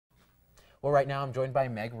Well, right now I'm joined by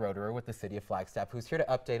Meg Roederer with the City of Flagstaff, who's here to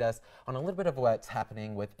update us on a little bit of what's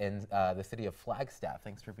happening within the City of Flagstaff.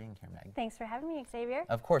 Thanks for being here, Meg. Thanks for having me, Xavier.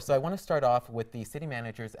 Of course. So I want to start off with the City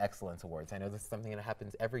Manager's Excellence Awards. I know this is something that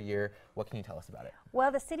happens every year. What can you tell us about it?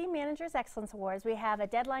 Well, the City Manager's Excellence Awards, we have a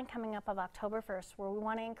deadline coming up of October 1st where we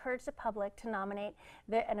want to encourage the public to nominate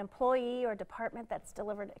an employee or department that's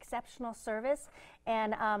delivered exceptional service,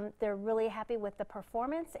 and they're really happy with the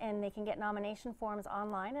performance, and they can get nomination forms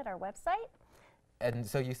online at our website. And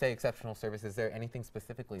so you say exceptional service. Is there anything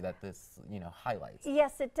specifically that this, highlights?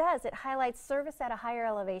 Yes, it does. It highlights service at a higher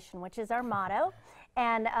elevation, which is our motto.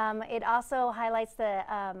 And it also highlights the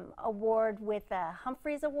award with a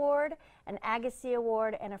Humphreys Award, an Agassiz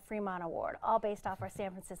Award, and a Fremont Award, all based off our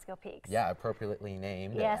San Francisco peaks. Yeah, appropriately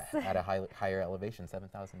named. Yes. At a higher elevation,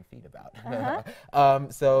 7,000 feet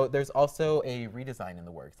about. So there's also a redesign in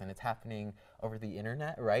the works, and it's happening over the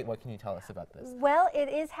internet, right? What can you tell us about this? Well, it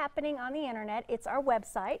is happening on the internet. It's our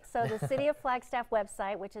website. So the City of Flagstaff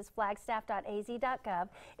website, which is flagstaff.az.gov,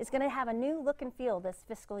 is going to have a new look and feel this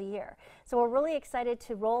fiscal year. So we're really excited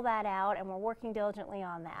to roll that out, and we're working diligently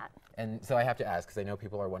on that. And so I have to ask, because I know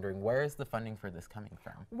people are wondering, where is the funding for this coming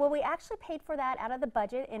from? Well, we actually paid for that out of the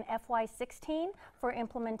budget in FY16 for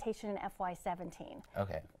implementation in FY17.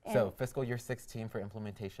 Okay, so fiscal year 16 for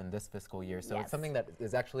implementation this fiscal year. So yes. It's something that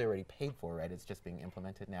is actually already paid for, right? It's just being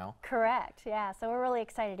implemented now? Correct, yeah. So we're really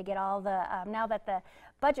excited to get all the, now that the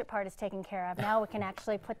budget part is taken care of, now we can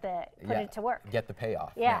actually put it to work. Get the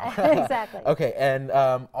payoff. Yeah, exactly. Okay, and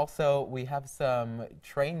also we have some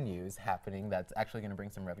train news happening that's actually going to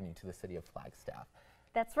bring some revenue to the City of Flagstaff.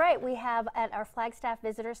 That's right. We have at our Flagstaff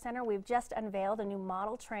Visitor Center, we've just unveiled a new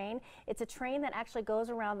model train. It's a train that actually goes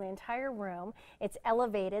around the entire room. It's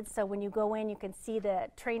elevated, so when you go in, you can see the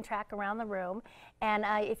train track around the room. And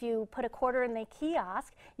if you put a quarter in the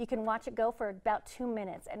kiosk, you can watch it go for about 2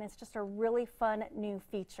 minutes. And it's just a really fun new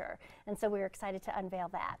feature. And so we're excited to unveil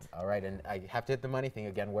that. All right, and I have to hit the money thing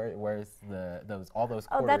again. Where's all those quarters?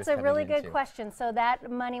 Oh, that's a really good into? question. So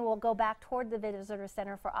that money will go back toward the Visitor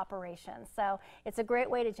Center for operations. So it's a great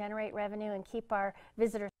way to generate revenue and keep our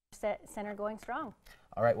Visitor Center going strong.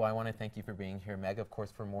 All right, well, I want to thank you for being here, Meg. Of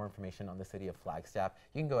course, for more information on the City of Flagstaff,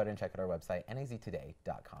 you can go ahead and check out our website,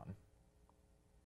 naztoday.com.